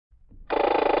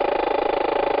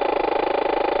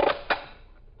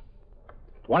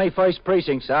21st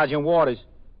Precinct, Sergeant Waters.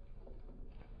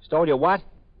 Stole your what?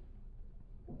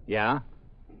 Yeah?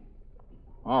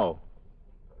 Oh.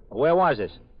 Where was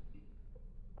this?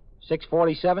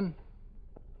 647?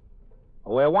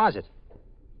 Where was it?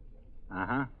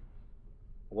 Uh-huh.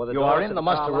 You are in the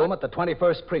muster room at the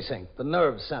 21st Precinct, the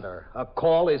nerve center. A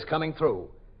call is coming through.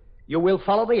 You will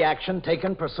follow the action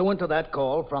taken pursuant to that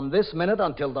call from this minute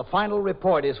until the final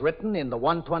report is written in the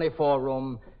 124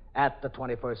 room at the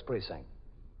 21st Precinct.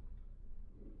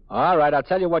 All right, I'll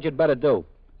tell you what you'd better do.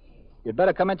 You'd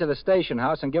better come into the station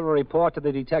house and give a report to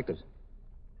the detectives.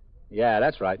 Yeah,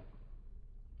 that's right.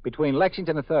 Between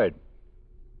Lexington and 3rd.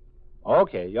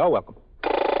 Okay, you're welcome.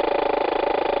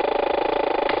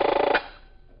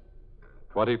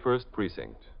 21st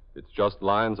Precinct. It's just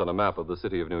lines on a map of the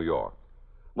city of New York.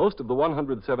 Most of the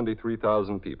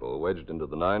 173,000 people wedged into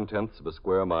the 9/10 of a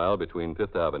square mile between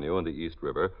Fifth Avenue and the East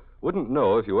River wouldn't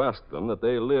know if you asked them that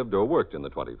they lived or worked in the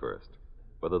 21st.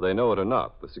 Whether they know it or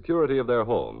not, the security of their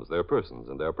homes, their persons,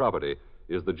 and their property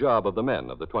is the job of the men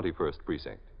of the 21st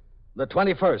Precinct. The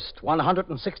 21st,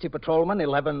 160 patrolmen,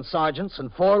 11 sergeants,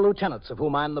 and 4 lieutenants, of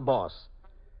whom I'm the boss.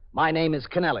 My name is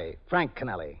Kennelly, Frank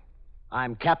Kennelly.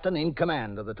 I'm captain in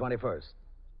command of the 21st.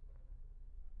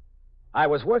 I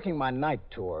was working my night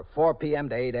tour, 4 p.m.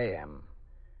 to 8 a.m.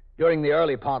 During the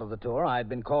early part of the tour, I had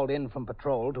been called in from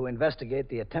patrol to investigate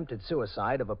the attempted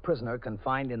suicide of a prisoner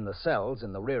confined in the cells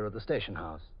in the rear of the station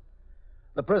house.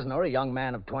 The prisoner, a young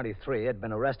man of 23, had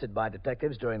been arrested by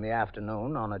detectives during the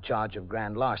afternoon on a charge of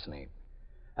grand larceny.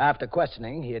 After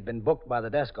questioning, he had been booked by the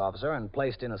desk officer and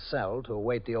placed in a cell to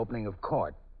await the opening of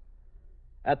court.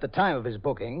 At the time of his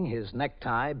booking, his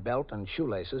necktie, belt, and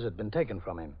shoelaces had been taken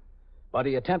from him, but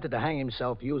he attempted to hang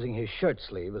himself using his shirt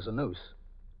sleeve as a noose.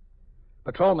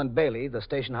 Patrolman Bailey, the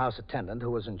station house attendant who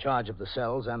was in charge of the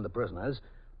cells and the prisoners,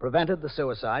 prevented the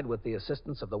suicide with the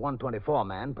assistance of the 124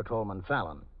 man, Patrolman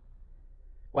Fallon.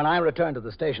 When I returned to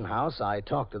the station house, I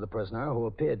talked to the prisoner, who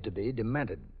appeared to be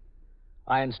demented.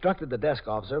 I instructed the desk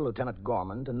officer, Lieutenant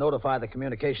Gorman, to notify the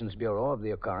Communications Bureau of the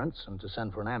occurrence and to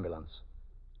send for an ambulance.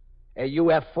 A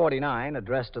UF-49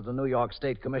 addressed to the New York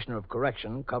State Commissioner of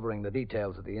Correction covering the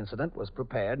details of the incident was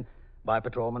prepared by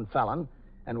Patrolman Fallon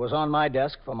and was on my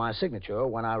desk for my signature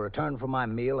when I returned from my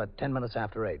meal at 10 minutes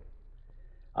after 8.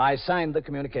 I signed the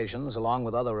communications along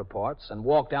with other reports and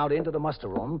walked out into the muster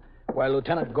room where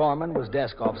Lieutenant Gorman was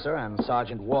desk officer and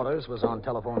Sergeant Waters was on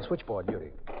telephone switchboard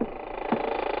duty.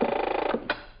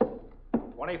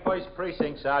 21st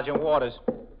Precinct, Sergeant Waters.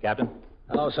 Captain.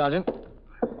 Hello, Sergeant.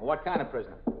 What kind of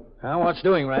prisoner? What's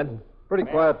doing, Red? Pretty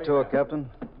quiet tour, Captain.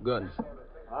 Good.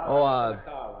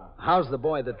 How's the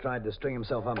boy that tried to string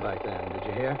himself up back there? Did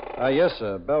you hear? Yes,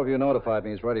 sir. Bellevue notified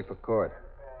me he's ready for court.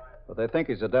 But they think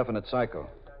he's a definite psycho.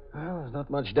 Well, there's not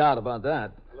much doubt about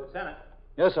that. Lieutenant.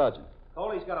 Yes, Sergeant.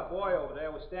 Coley's got a boy over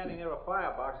there who's standing near a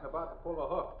firebox and about to pull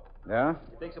the hook. Yeah?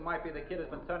 He thinks it might be the kid who's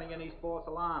been turning in these false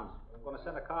alarms. I'm going to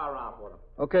send a car around for him.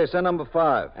 Okay, send number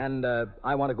 5. And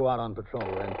I want to go out on patrol,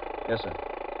 Red. Yes, sir.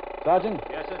 Sergeant?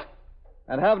 Yes, sir.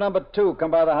 And have number 2 come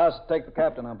by the house and take the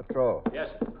captain on patrol. Yes,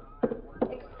 sir.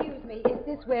 Excuse me, is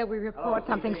this where we report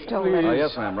something stolen? Oh,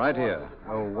 yes, ma'am, right here.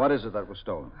 Oh, what is it that was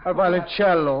stolen? A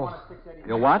violoncello.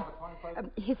 Your what?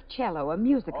 His cello, a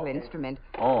musical instrument.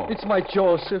 Oh. It's my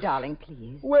Joseph. Darling,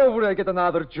 please. Where would I get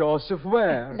another Joseph?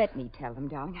 Where? Let me tell them,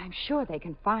 darling. I'm sure they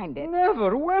can find it.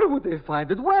 Never. Where would they find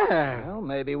it? Where? Well,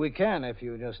 maybe we can if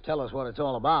you just tell us what it's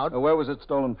all about. Where was it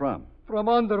stolen from? From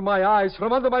under my eyes.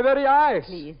 From under my very eyes.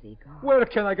 Please, Igor. Where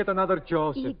can I get another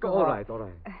Joseph? Igor. All right.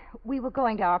 We were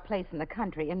going to our place in the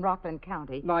country in Rockland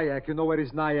County. Nyack. You know where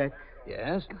is Nyack?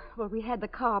 Yes? Well, we had the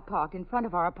car parked in front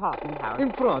of our apartment house.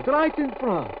 In front. Right in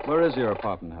front. Where is your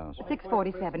apartment house?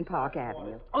 647 Park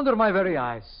Avenue. Under my very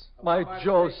eyes. My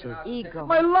Joseph. Igor.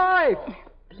 My life.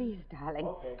 Please,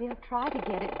 darling. They'll try to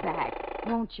get it back,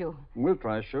 won't you? We'll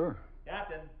try, sure.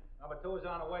 Captain, number 2 is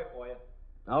on the way for you.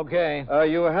 Okay.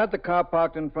 You had the car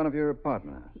parked in front of your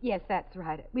apartment. Yes, that's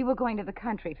right. We were going to the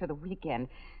country for the weekend.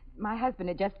 My husband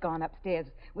had just gone upstairs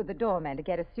with the doorman to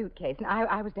get a suitcase, and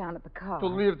I was down at the car. To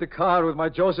leave the car with my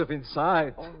Joseph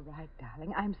inside. All right,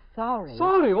 darling. I'm sorry.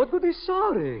 Sorry? What could be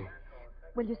sorry?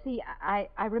 Well, you see,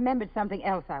 I remembered something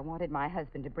else I wanted my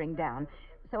husband to bring down.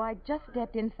 So I just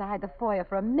stepped inside the foyer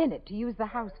for a minute to use the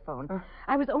house phone.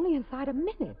 I was only inside a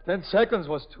minute. 10 seconds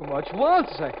was too much. 1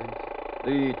 second.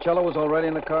 The cello was already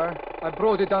in the car? I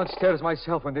brought it downstairs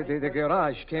myself when the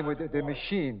garage came with the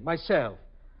machine. Myself.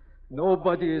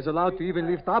 Nobody is allowed to even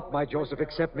lift up my Joseph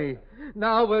except me.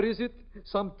 Now, where is it?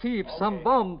 Some thief, some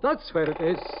bum. That's where it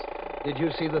is. Did you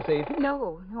see the thief?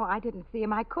 No, I didn't see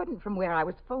him. I couldn't from where I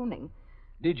was phoning.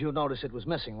 Did you notice it was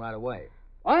missing right away?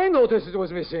 I noticed it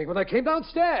was missing when I came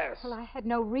downstairs. Well, I had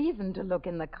no reason to look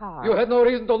in the car. You had no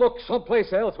reason to look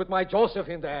someplace else with my Joseph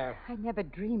in there. I never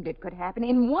dreamed it could happen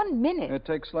in 1 minute. It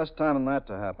takes less time than that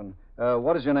to happen.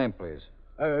 What is your name, please?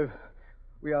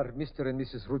 We are Mr. and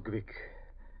Mrs. Rudgvik.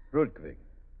 Rudgvik.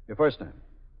 Your first name?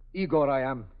 Igor, I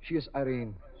am. She is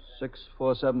Irene.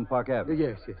 647 Park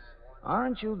Avenue. Yes.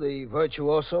 Aren't you the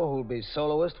virtuoso who'll be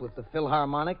soloist with the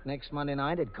Philharmonic next Monday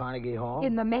night at Carnegie Hall?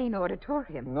 In the main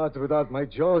auditorium. Not without my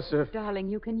Joseph. Darling,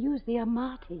 you can use the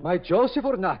Amati. My Joseph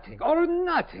or nothing. Or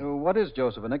nothing. What is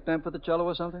Joseph? A nickname for the cello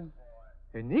or something?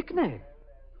 A nickname?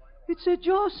 It's a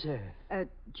Joseph.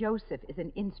 Joseph is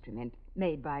an instrument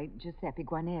made by Giuseppe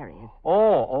Guarnerius.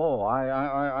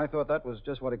 I thought that was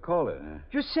just what he called it.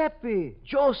 Giuseppe,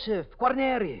 Joseph,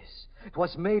 Guarnerius. It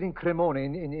was made in Cremona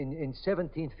in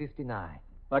 1759.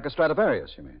 Like a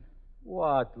Stradivarius, you mean?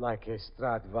 What, like a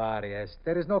Stradivarius?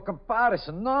 There is no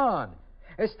comparison, none.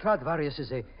 A Stradivarius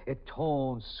is a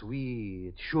tone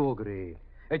sweet, sugary.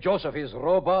 A Joseph is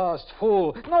robust,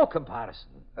 full, no comparison.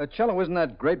 A cello isn't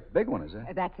that great big one, is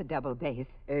it? That's a double bass.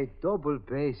 A double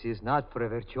bass is not for a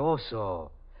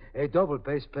virtuoso. A double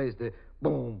bass plays the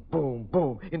boom, boom,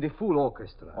 boom in the full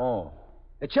orchestra. Oh.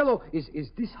 A cello is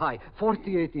this high,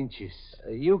 48 inches.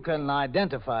 You can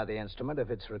identify the instrument if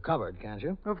it's recovered, can't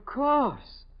you? Of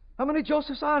course. How many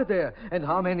Josephs are there? And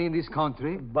how many in this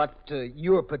country? But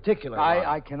your particular one.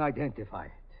 I can identify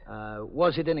it.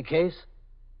 Was it in a case?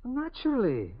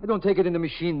 Naturally. I don't take it in the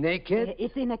machine naked.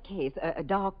 It's in a case, a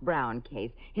dark brown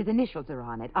case. His initials are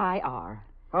on it, IR.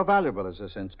 How valuable is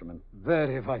this instrument?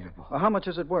 Very valuable. How much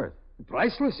is it worth?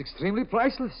 Priceless, extremely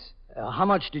priceless. How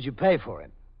much did you pay for it?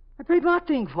 I paid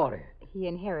nothing for it. He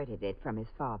inherited it from his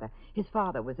father. His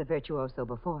father was a virtuoso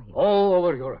before him. All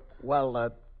over Europe.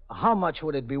 Well, how much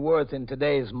would it be worth in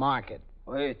today's market?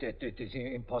 It is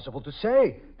impossible to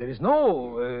say. There is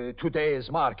no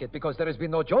today's market because there has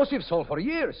been no Joseph sold for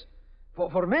years.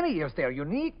 For many years, they are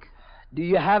unique. Do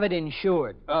you have it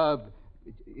insured?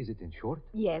 Is it insured?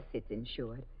 Yes, it's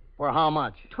insured. For how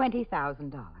much?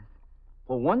 $20,000.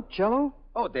 For one cello?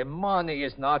 Oh, the money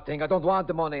is nothing. I don't want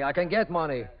the money. I can get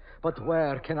money. But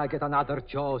where can I get another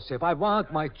Joseph? I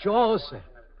want my Joseph.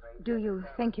 Do you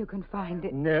think you can find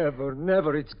it?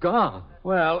 Never. It's gone.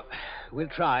 Well, we'll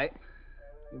try.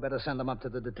 You better send them up to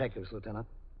the detectives, Lieutenant.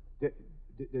 The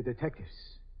detectives?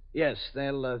 Yes,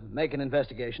 they'll make an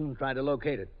investigation and try to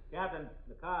locate it. Captain,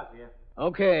 the car's here.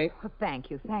 Okay. Oh, thank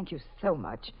you so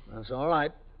much. That's all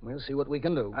right. We'll see what we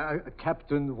can do.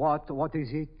 Captain, what is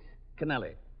it?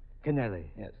 Kennelly. Kennelly.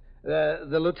 Yes.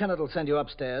 The lieutenant will send you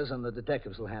upstairs, and the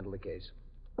detectives will handle the case.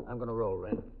 I'm going to roll,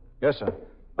 Red. Yes, sir.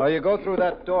 You go through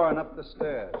that door and up the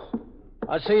stairs.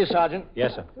 I'll see you, Sergeant.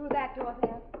 Yes, sir. Through that door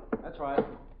there. That's right.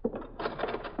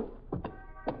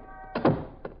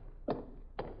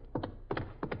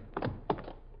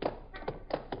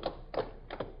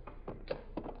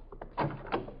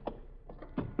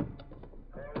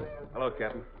 Hello,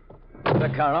 Captain.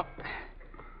 Vaccaro.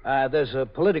 There's a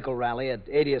political rally at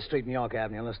 80th Street, New York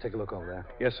Avenue. Let's take a look over there.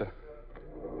 Yes, sir.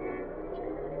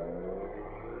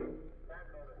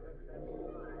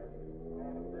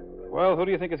 Well, who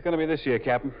do you think it's going to be this year,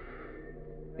 Captain?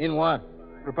 In what?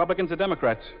 Republicans or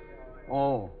Democrats?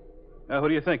 Oh, Who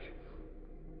do you think?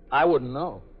 I wouldn't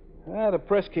know. The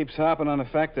press keeps harping on the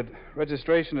fact that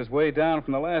registration is way down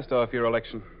from the last off-year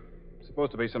election. It's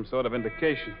supposed to be some sort of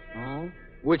indication. Oh?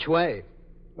 Which way?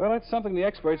 Well, that's something the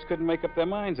experts couldn't make up their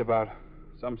minds about.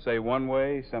 Some say one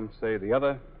way, some say the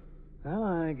other. Well,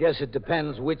 I guess it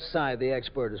depends which side the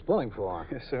expert is pulling for.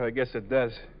 Yes, sir, I guess it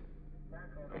does.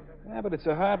 Yeah, but it's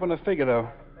a hard one to figure, though.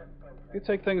 You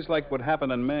take things like what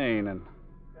happened in Maine, and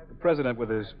the president with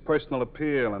his personal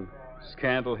appeal, and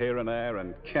scandal here and there,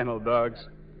 and kennel dogs.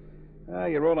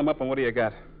 You roll them up, and what do you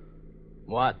got?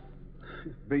 What?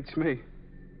 Beats me.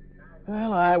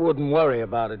 Well, I wouldn't worry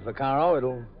about it, Vaccaro.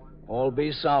 It'll all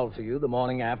be solved for you the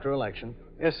morning after election.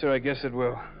 Yes, sir, I guess it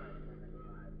will.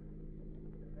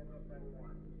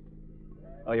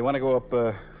 Oh, you want to go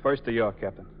up first to York,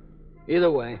 Captain?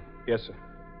 Either way. Yes, sir.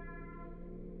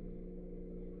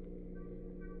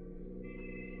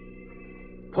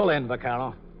 Pull in,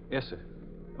 Vaccaro. Yes, sir.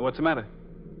 What's the matter?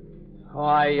 Oh,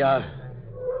 I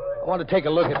want to take a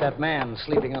look at that man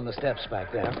sleeping on the steps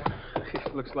back there. He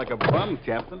looks like a bum,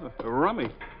 Captain. A rummy.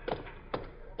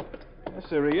 Yes,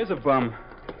 sir, he is a bum.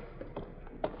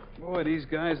 Boy, these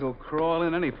guys will crawl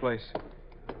in any place.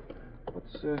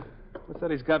 What's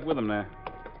that he's got with him there?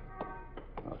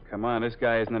 Oh, come on, this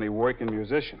guy isn't any working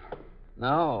musician.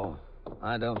 No,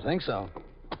 I don't think so.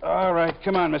 All right,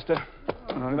 come on, mister.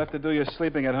 You'll have to do your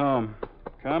sleeping at home.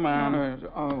 Come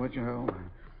on. Would you?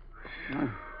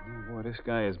 Oh, boy, this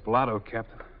guy is blotto,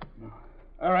 Captain.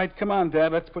 All right, come on,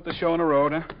 Dad. Let's put the show on the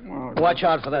road, huh? Watch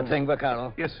out for that thing,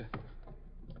 Vaccaro. Yes, sir.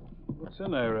 What's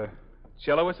in there?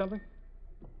 Cello or something?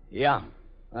 Yeah,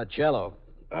 a cello.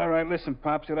 All right, listen,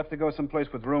 Pops. You'll have to go someplace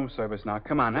with room service now.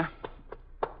 Come on, huh?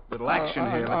 Little action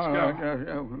here. Let's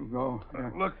go. Go.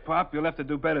 Look, Pop, you'll have to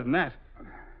do better than that.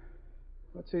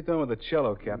 What's he doing with the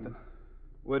cello, Captain?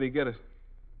 Where'd he get it?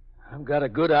 I've got a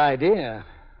good idea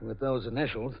with those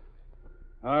initials.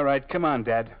 All right, come on,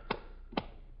 Dad.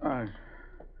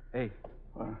 Hey,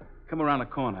 come around the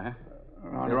corner,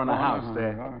 huh? They're on the house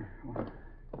there.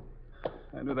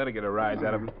 I knew that'd get a rise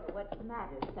out of him. What's the matter?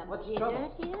 Somebody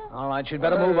hurt here? All right, you'd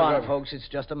better move on, folks. It's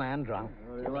just a man drunk.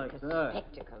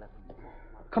 Spectacle of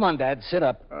Come on, Dad. Sit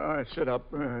up. Sit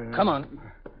up. Come on.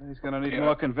 He's going to need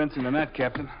more convincing than that,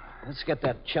 Captain. Let's get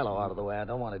that cello out of the way. I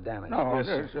don't want it damaged. No, Yes,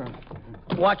 yes, sir.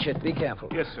 Watch it. Be careful.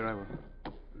 Yes, sir, I will.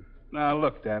 Now,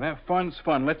 look, Dad, huh? Fun's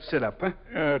fun. Let's sit up, huh?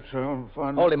 Yeah, it's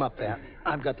fun. Hold him up there.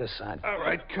 I've got this side. All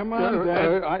right, come on,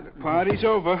 Dad. Party's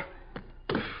over.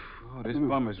 Oh, this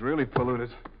bum is really polluted.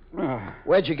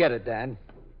 Where'd you get it, Dad?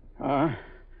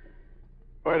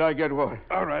 Where'd I get what?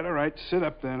 All right. Sit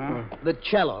up there now. The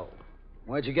cello.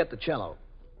 Where'd you get the cello?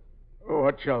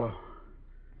 What cello?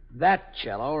 That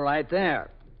cello right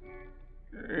there.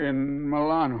 In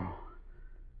Milano.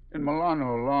 In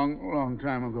Milano, a long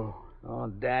time ago. Oh,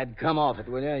 Dad, come off it,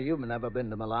 will you? You've never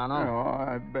been to Milano. No,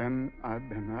 I've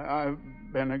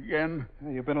been again.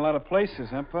 You've been a lot of places,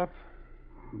 huh, Pop?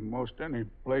 Most any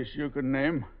place you could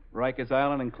name. Rikers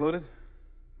Island included?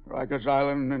 Rikers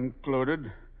Island included.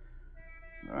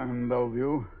 And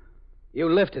Bellevue. You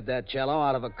lifted that cello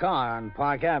out of a car on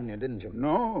Park Avenue, didn't you?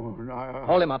 No,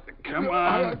 Hold him up. Come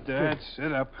on, Dad.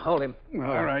 Sit up. Hold him.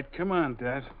 All right, come on,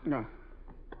 Dad. No.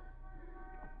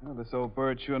 Well, this old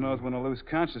bird sure knows when to lose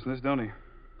consciousness, don't he?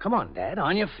 Come on, Dad.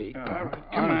 On your feet. All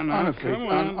right, come on, now. On the feet. Come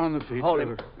on. On the feet. Hold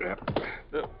him.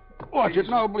 Watch it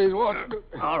now, please. Watch it.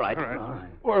 All right. All right. All right.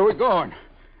 Where are we going?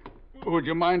 Would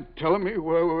you mind telling me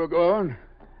where we were going?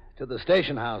 To the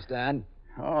station house, Dad.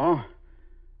 Oh.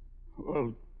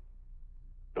 Well,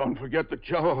 don't forget the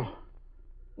cello.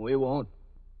 We won't.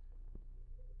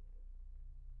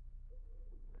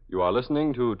 You are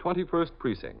listening to 21st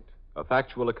Precinct, a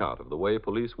factual account of the way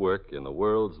police work in the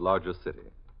world's largest city.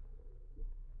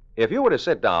 If you were to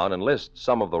sit down and list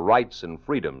some of the rights and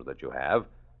freedoms that you have,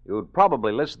 you'd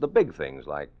probably list the big things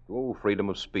like freedom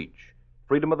of speech,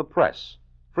 freedom of the press,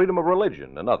 freedom of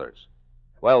religion, and others.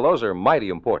 Well, those are mighty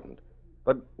important.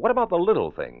 But what about the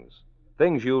little things?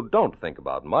 Things you don't think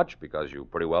about much because you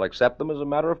pretty well accept them as a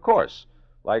matter of course,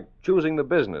 like choosing the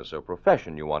business or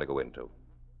profession you want to go into.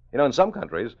 You know, in some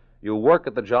countries, you work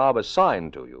at the job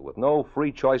assigned to you with no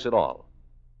free choice at all.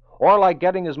 Or like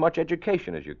getting as much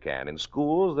education as you can in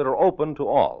schools that are open to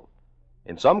all.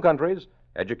 In some countries,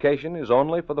 education is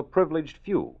only for the privileged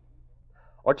few.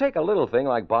 Or take a little thing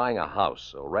like buying a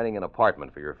house or renting an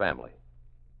apartment for your family.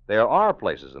 There are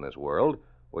places in this world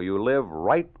where you live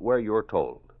right where you're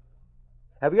told.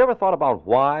 Have you ever thought about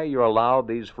why you're allowed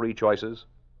these free choices?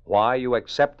 Why you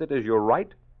accept it as your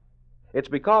right? It's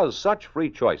because such free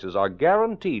choices are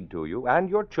guaranteed to you and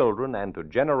your children and to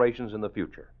generations in the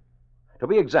future. To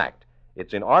be exact,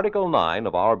 it's in Article 9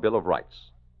 of our Bill of Rights.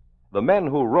 The men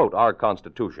who wrote our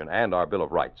Constitution and our Bill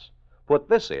of Rights put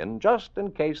this in just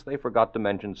in case they forgot to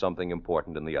mention something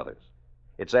important in the others.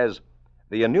 It says,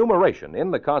 "The enumeration in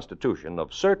the Constitution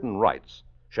of certain rights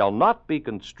shall not be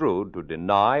construed to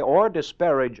deny or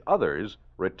disparage others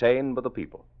retained by the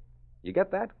people." You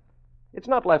get that? It's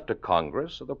not left to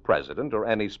Congress or the President or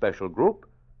any special group.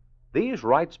 These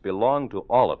rights belong to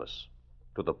all of us,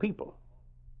 to the people.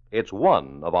 It's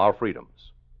one of our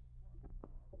freedoms.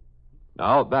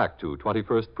 Now back to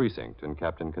 21st Precinct and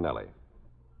Captain Kennelly.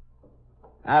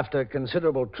 After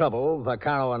considerable trouble,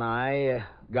 Vaccaro and I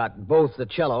got both the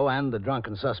cello and the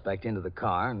drunken suspect into the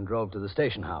car and drove to the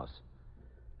station house.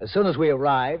 As soon as we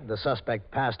arrived, the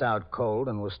suspect passed out cold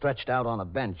and was stretched out on a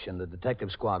bench in the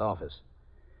detective squad office.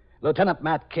 Lieutenant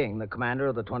Matt King, the commander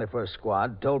of the 21st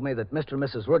Squad, told me that Mr. and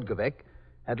Mrs. Rudkovic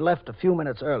had left a few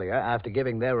minutes earlier after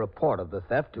giving their report of the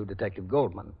theft to Detective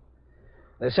Goldman.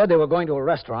 They said they were going to a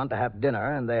restaurant to have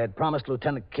dinner, and they had promised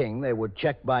Lieutenant King they would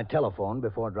check by telephone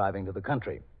before driving to the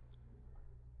country.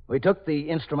 We took the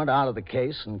instrument out of the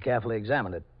case and carefully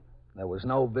examined it. There was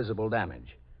no visible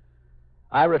damage.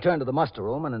 I returned to the muster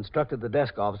room and instructed the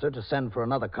desk officer to send for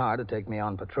another car to take me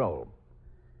on patrol.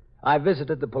 I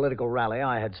visited the political rally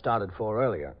I had started for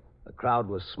earlier. The crowd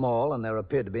was small, and there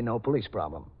appeared to be no police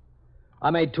problem. I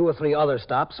made 2 or 3 other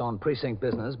stops on precinct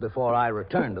business before I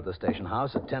returned to the station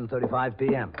house at 10:35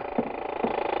 p.m.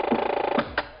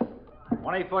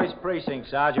 21st Precinct,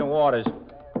 Sergeant Waters.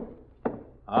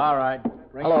 All right.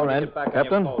 Bring Hello, him when you Red. get back on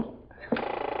Captain? your post.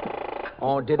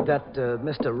 Oh, did that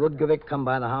Mr. Rudkovic come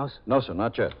by the house? No, sir,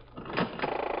 not yet.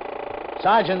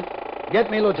 Sergeant, get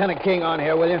me Lieutenant King on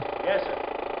here, will you? Yes, sir.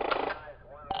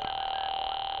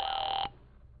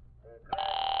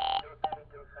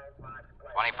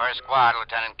 Squad,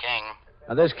 Lieutenant King.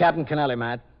 Now, this is Captain Kennelly,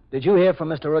 Matt. Did you hear from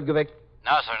Mr. Rudkovic?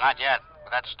 No, sir, not yet.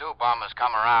 But that stew bomb has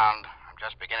come around. I'm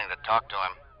just beginning to talk to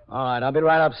him. All right, I'll be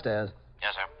right upstairs.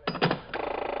 Yes, sir.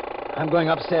 I'm going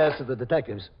upstairs to the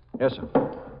detectives. Yes, sir.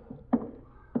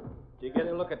 Did you get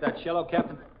a look at that cello,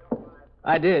 Captain?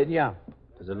 I did, yeah.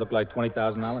 Does it look like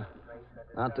 $20,000?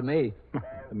 Not to me.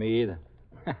 To me either.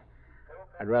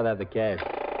 I'd rather have the cash.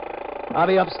 I'll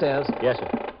be upstairs. Yes, sir.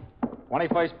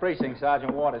 21st Precinct,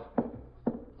 Sergeant Waters.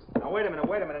 Now, wait a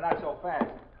minute, not so fast.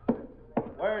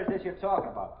 Where is this you're talking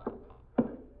about?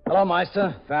 Hello,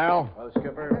 Meister. Farrell. Hello,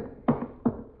 Skipper.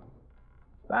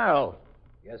 Farrell,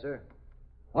 Yes, sir.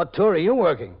 what tour are you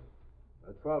working?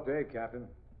 12 to 8, Captain.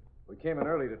 We came in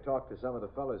early to talk to some of the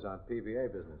fellas on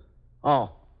PVA business.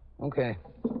 Oh, okay.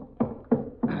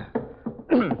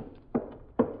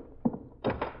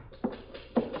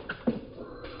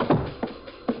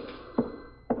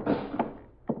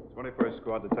 21st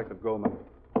Squad, Detective Goldman.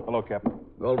 Hello, Captain.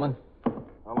 Goldman?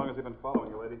 How long has he been following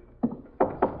you, lady?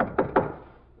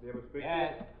 Did he ever speak to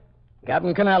you?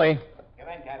 Captain Kennelly. Come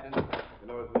in, Captain. You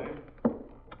know his name?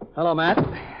 Hello, Matt.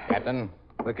 Captain.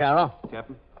 Vaccaro.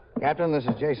 Captain? Captain, this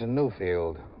is Jason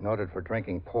Newfield, noted for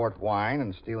drinking port wine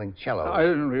and stealing cellos. I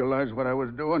didn't realize what I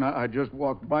was doing. I just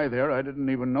walked by there. I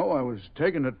didn't even know I was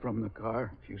taking it from the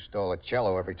car. If you stole a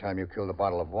cello every time you killed a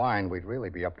bottle of wine, we'd really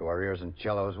be up to our ears in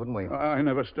cellos, wouldn't we? I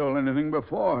never stole anything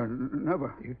before.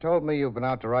 Never. You told me you've been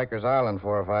out to Rikers Island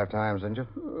 4 or 5 times, didn't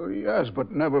you? Yes, but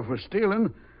never for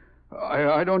stealing.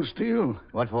 I don't steal.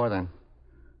 What for, then?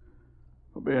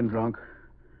 For being drunk.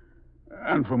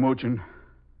 And for mooching.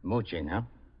 Mooching, huh?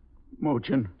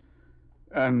 Mooching.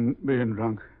 And being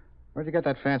drunk. Where'd you get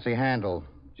that fancy handle,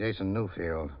 Jason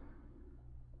Newfield?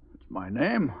 It's my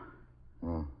name.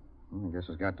 Oh, I guess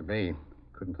it's got to be.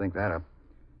 Couldn't think that up.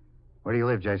 Where do you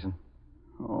live, Jason?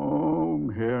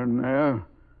 Oh, here and there.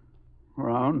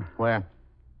 Around. Where?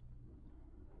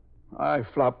 I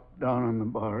flopped down on the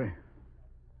Bowery.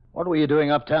 What were you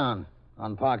doing uptown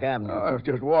on Park Avenue? I was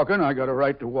just walking. I got a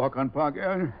right to walk on Park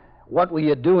Avenue. What were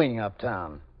you doing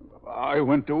uptown? I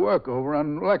went to work over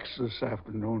on Lex this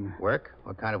afternoon. Work?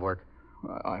 What kind of work?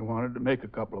 I wanted to make a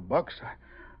couple of bucks.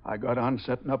 I got on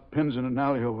setting up pins in an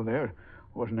alley over there.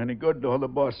 Wasn't any good, though. The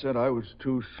boss said I was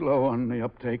too slow on the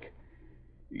uptake.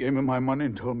 He gave me my money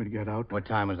and told me to get out. What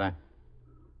time was that?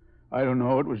 I don't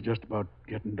know. It was just about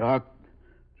getting dark.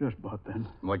 Just about then.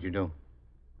 What'd you do?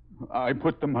 I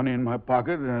put the money in my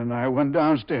pocket and I went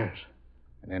downstairs.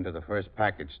 And into the first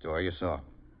package store you saw.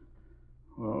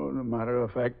 Well, as a matter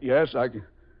of fact, yes, I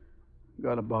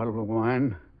got a bottle of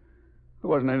wine. There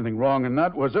wasn't anything wrong in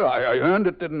that, was there? I earned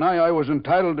it, didn't I? I was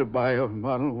entitled to buy a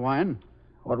bottle of wine.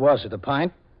 What was it, a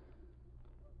pint?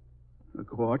 A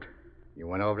quart. You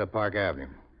went over to Park Avenue.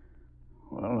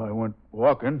 Well, I went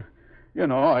walking. You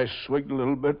know, I swigged a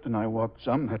little bit and I walked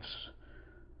some. That's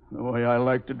the way I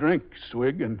like to drink.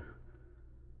 Swig and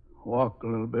walk a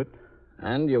little bit.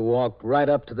 And you walked right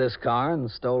up to this car and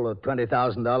stole a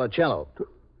 $20,000 cello.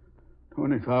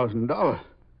 $20,000?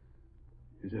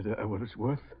 Is it what it's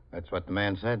worth? That's what the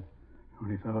man said.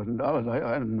 $20,000?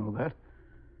 I didn't know that.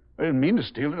 I didn't mean to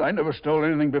steal it. I never stole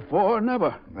anything before,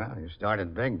 never. Well, you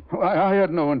started big. Well, I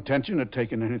had no intention of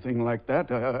taking anything like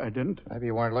that. I didn't. Maybe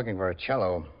you weren't looking for a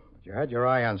cello. But you had your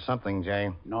eye on something,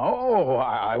 Jay. No,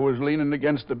 I was leaning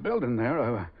against the building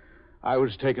there. I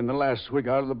was taking the last swig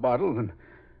out of the bottle, and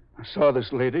I saw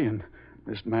this lady and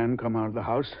this man come out of the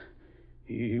house.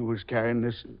 He was carrying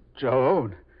this cello,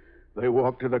 and they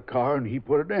walked to the car, and he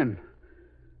put it in.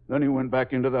 Then he went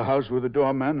back into the house with the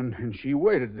doorman, and she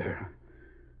waited there.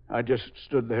 I just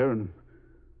stood there and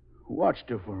watched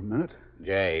her for a minute.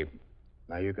 Jay,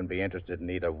 now you can be interested in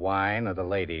either wine or the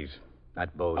ladies,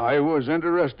 not both. I was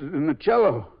interested in the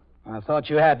cello. I thought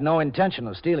you had no intention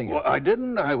of stealing it. Well, I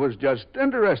didn't. I was just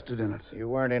interested in it. You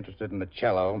weren't interested in the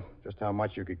cello, just how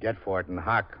much you could get for it in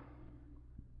hock.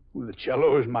 Well, the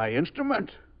cello is my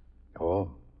instrument.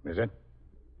 Oh, is it?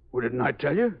 Well, didn't I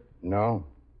tell you? No.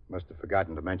 Must have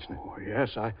forgotten to mention it. Oh,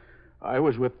 yes. I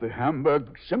was with the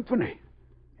Hamburg Symphony.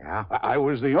 Yeah? I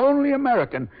was the only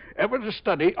American ever to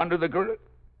study under the The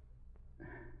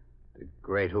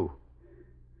great who?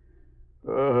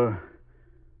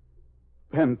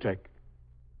 Pentek.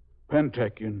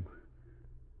 Pentek in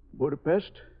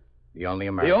Budapest. The only The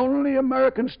American. only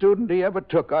American student he ever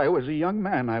took. I was a young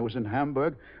man. I was in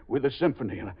Hamburg with a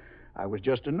symphony. I was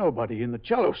just a nobody in the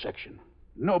cello section.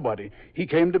 Nobody. He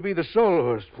came to be the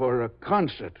soloist for a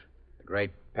concert. The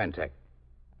great Pentek.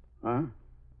 Huh?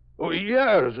 Oh,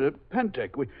 yes,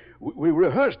 Pentek. We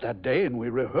rehearsed that day, and we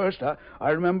rehearsed. I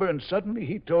remember, and suddenly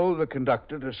he told the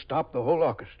conductor to stop the whole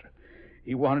orchestra.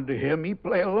 He wanted to hear me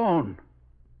play alone.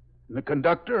 And the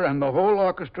conductor and the whole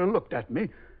orchestra looked at me,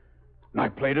 and I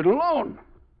played it alone.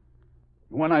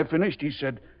 When I finished, he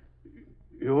said,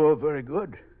 "You were very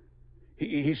good."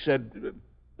 He said,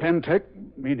 Pentek,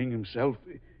 meaning himself,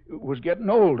 was getting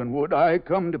old, and would I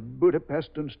come to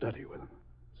Budapest and study with him?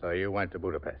 So you went to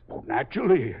Budapest? Oh,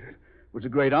 naturally. It was a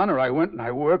great honor. I went and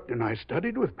I worked and I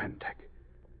studied with Pentek.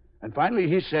 And finally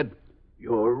he said,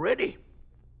 "You're ready."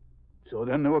 So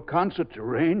then there were concerts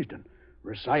arranged and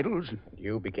recitals.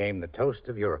 You became the toast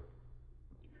of Europe.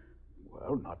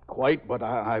 Well, not quite, but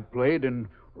I played in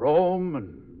Rome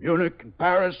and Munich and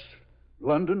Paris,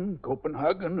 London,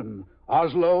 Copenhagen and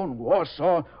Oslo and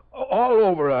Warsaw, all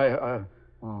over.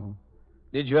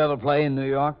 Did you ever play in New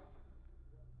York?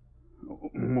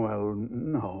 Well,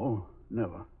 no,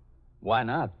 never. Why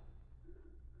not?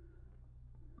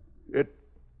 It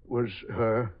was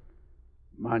her,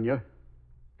 Manya.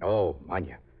 Oh,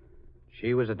 Manya.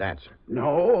 She was a dancer.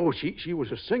 No, she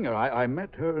was a singer. I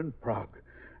met her in Prague,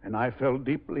 and I fell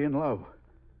deeply in love.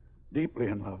 Deeply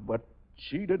in love. But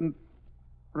she didn't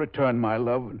return my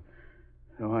love, and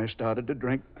so I started to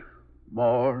drink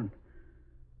more and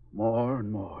more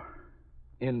and more.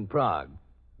 In Prague?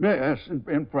 Yes,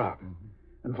 in Prague.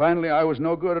 And finally, I was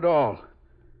no good at all.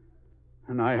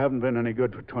 And I haven't been any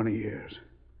good for 20 years.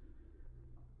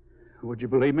 Would you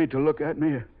believe me to look at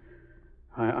me?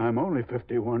 I'm only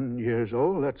 51 years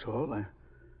old, that's all.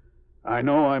 I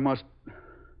know I must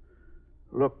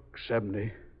look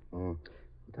 70.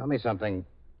 Tell me something.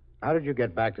 How did you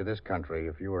get back to this country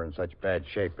if you were in such bad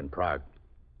shape in Prague?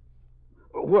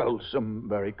 Well, some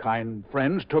very kind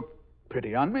friends took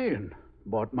pity on me and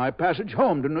bought my passage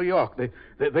home to New York.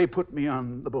 They put me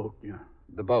on the boat, yeah.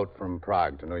 The boat from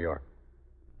Prague to New York?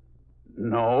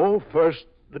 No, first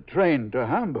the train to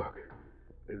Hamburg,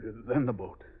 then the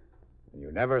boat.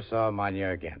 You never saw Manya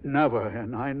again? Never,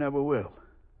 and I never will.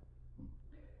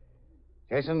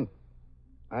 Jason,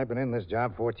 I've been in this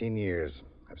job 14 years.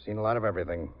 I've seen a lot of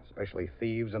everything, especially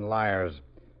thieves and liars.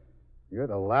 You're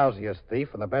the lousiest thief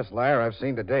and the best liar I've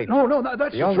seen to date. No,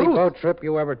 that's the only truth. boat trip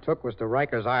you ever took was to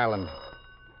Rikers Island.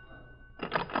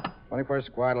 21st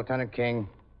Squad, Lieutenant King.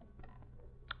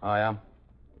 Oh, yeah?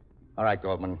 All right,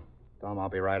 Goldman. Tell him I'll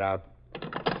be right out.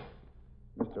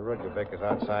 Mr. Rudkovic is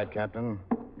outside, Captain.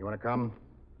 You want to come?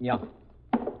 Yeah.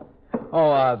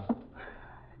 Oh,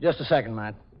 just a second,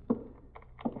 Matt.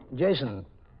 Jason,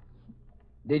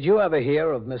 did you ever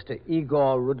hear of Mr.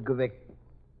 Igor Rudkovic?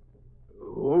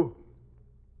 Who?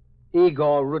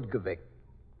 Igor Rudkovic.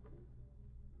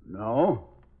 No.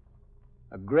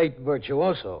 A great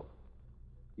virtuoso.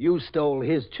 You stole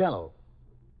his cello.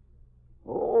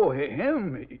 Oh,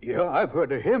 him? Yeah, I've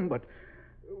heard of him, but,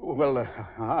 well,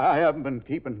 I haven't been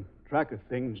keeping track of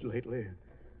things lately.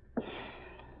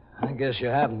 I guess you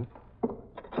haven't.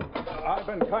 I've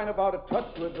been kind of out of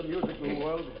touch with the musical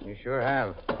world. You sure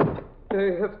have.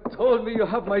 They have told me you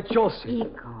have my Joseph.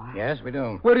 Igor. Yes, we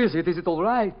do. Where is it? Is it all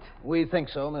right? We think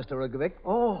so, Mr. Rudkovic.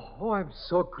 Oh, I'm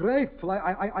so grateful.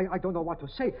 I don't know what to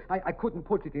say. I couldn't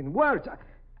put it in words.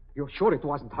 You're sure it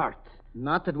wasn't hurt?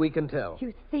 Not that we can tell.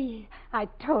 You see, I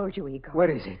told you, Igor.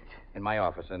 Where is it? In my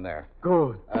office, in there.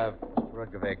 Good. Mr.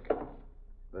 Rudkovic,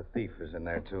 the thief is in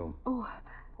there, too.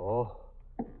 Oh,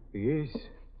 he is?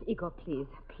 Igor,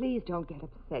 please don't get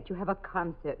upset. You have a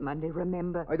concert Monday,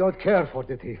 remember? I don't care for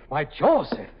the thief. My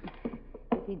Joseph.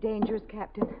 Is he dangerous,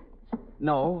 Captain?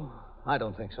 No, I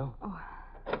don't think so.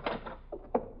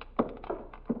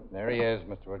 There he is,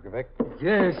 Mr. Rudkovic.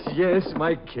 Yes,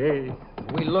 my case.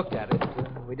 We looked at it.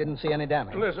 We didn't see any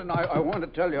damage. Listen, I want to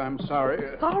tell you I'm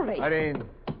sorry. Sorry? Irene,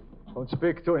 don't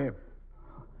speak to him.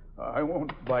 I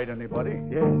won't bite anybody.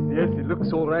 Yes, it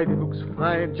looks all right. It looks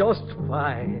fine, just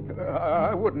fine.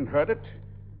 I wouldn't hurt it.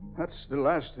 That's the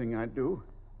last thing I'd do.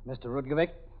 Mr.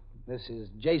 Rudkovic, this is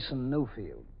Jason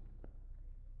Newfield.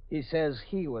 He says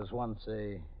he was once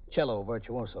a cello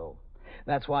virtuoso.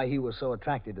 That's why he was so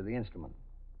attracted to the instrument.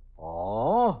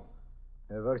 Oh?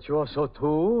 A virtuoso,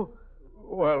 too?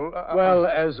 Well,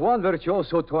 as one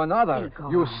virtuoso to another,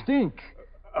 Igor. you stink.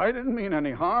 I didn't mean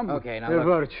any harm. Okay, now A look.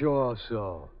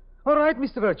 virtuoso. All right,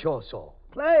 Mr. Virtuoso.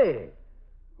 Play.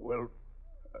 Well,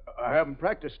 I haven't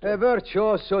practiced. A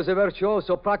virtuoso is a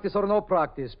virtuoso, practice or no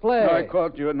practice. Play. I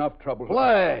caused you enough trouble.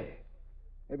 Play.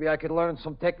 Maybe I could learn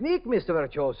some technique, Mr.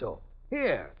 Virtuoso.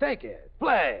 Here, take it.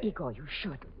 Play. Igor, you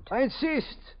shouldn't. I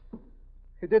insist.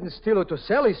 He didn't steal it to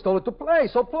sell, he stole it to play,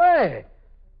 so play.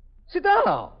 Sit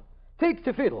down. Take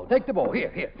the fiddle, take the bow.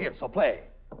 Here, so play.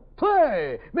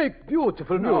 Play. Make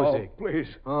beautiful music. No, please.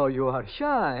 Oh, you are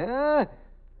shy, eh?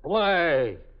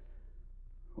 Play.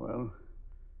 Well,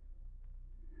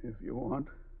 if you want.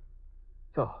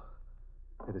 So,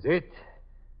 that is it.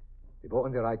 The bow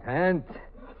in the right hand.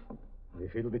 The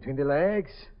fiddle between the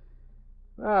legs.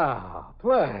 Now,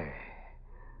 play.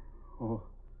 Oh,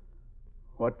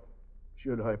 what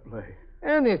should I play?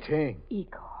 Anything.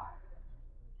 Igor.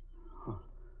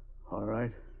 All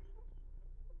right.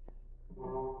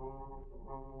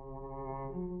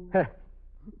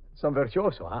 Some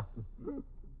virtuoso, huh?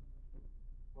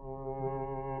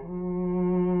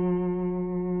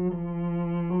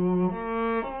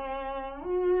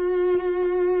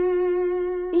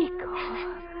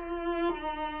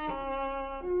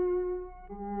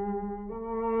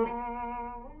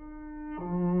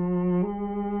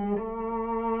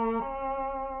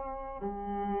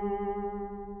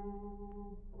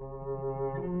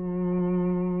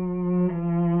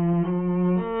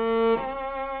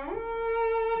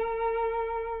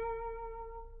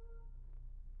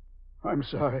 I'm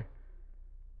sorry.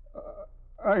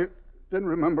 I didn't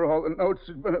remember all the notes.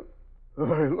 It's been a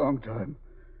very long time.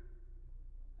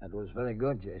 That was very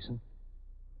good, Jason.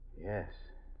 Yes.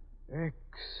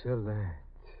 Excellent.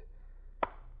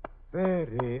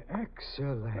 Very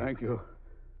excellent. Thank you.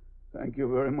 Thank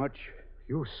you very much.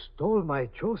 You stole my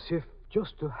Joseph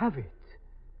just to have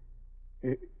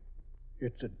it.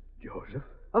 It's a Joseph?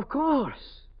 Of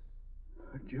course.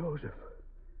 A Joseph.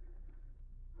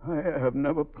 I have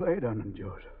never played on a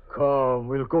Joseph. Come,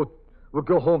 we'll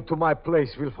go home to my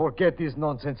place. We'll forget this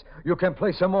nonsense. You can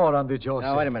play some more on the Joseph.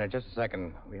 Now, wait a minute, just a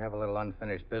second. We have a little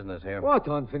unfinished business here. What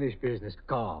unfinished business?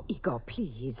 Come. Igor,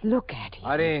 please, look at him.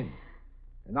 Irene,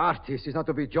 an artist is not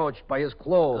to be judged by his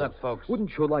clothes. Look, folks. Wouldn't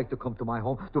you like to come to my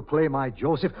home to play my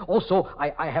Joseph? Also,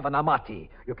 I have an amati.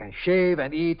 You can shave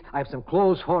and eat. I have some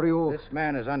clothes for you. This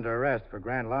man is under arrest for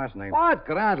grand larceny. What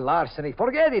grand larceny?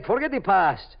 Forget it. Forget the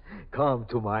past. Come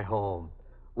to my home.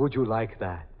 Would you like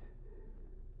that?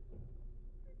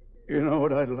 You know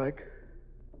what I'd like?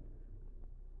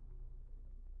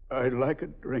 I'd like a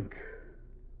drink.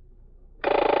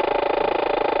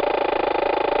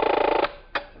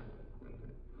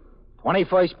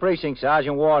 21st Precinct,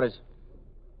 Sergeant Waters.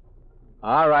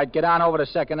 All right, get on over to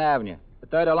 2nd Avenue. The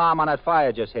third alarm on that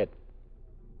fire just hit.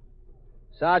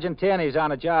 Sergeant Tierney's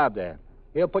on a job there.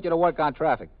 He'll put you to work on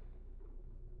traffic.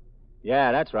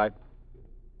 Yeah, that's right.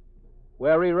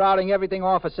 We're rerouting everything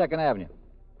off of 2nd Avenue.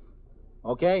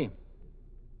 Okay?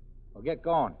 Well, get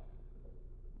going.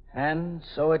 And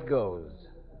so it goes.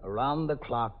 Around the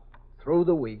clock, through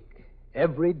the week,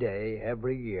 every day,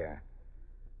 every year.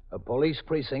 A police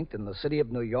precinct in the city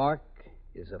of New York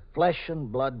is a flesh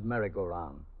and blood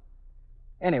merry-go-round.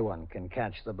 Anyone can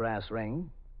catch the brass ring,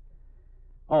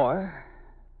 or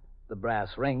the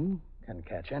brass ring can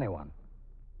catch anyone.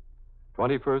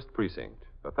 21st Precinct,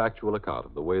 a factual account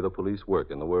of the way the police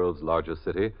work in the world's largest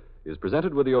city, is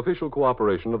presented with the official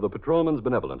cooperation of the Patrolmen's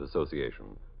Benevolent Association,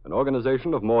 an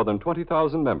organization of more than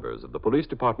 20,000 members of the Police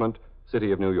Department,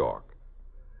 City of New York.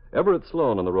 Everett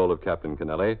Sloan in the role of Captain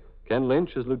Kennelly, Ken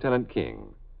Lynch as Lieutenant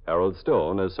King, Harold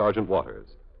Stone as Sergeant Waters.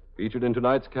 Featured in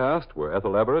tonight's cast were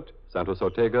Ethel Everett, Santos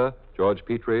Ortega, George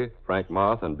Petrie, Frank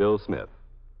Marth, and Bill Smith.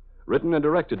 Written and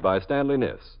directed by Stanley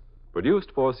Niss.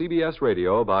 Produced for CBS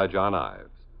Radio by John Ives.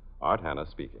 Art Hanna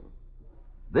speaking.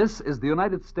 This is the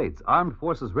United States Armed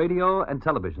Forces Radio and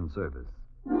Television Service.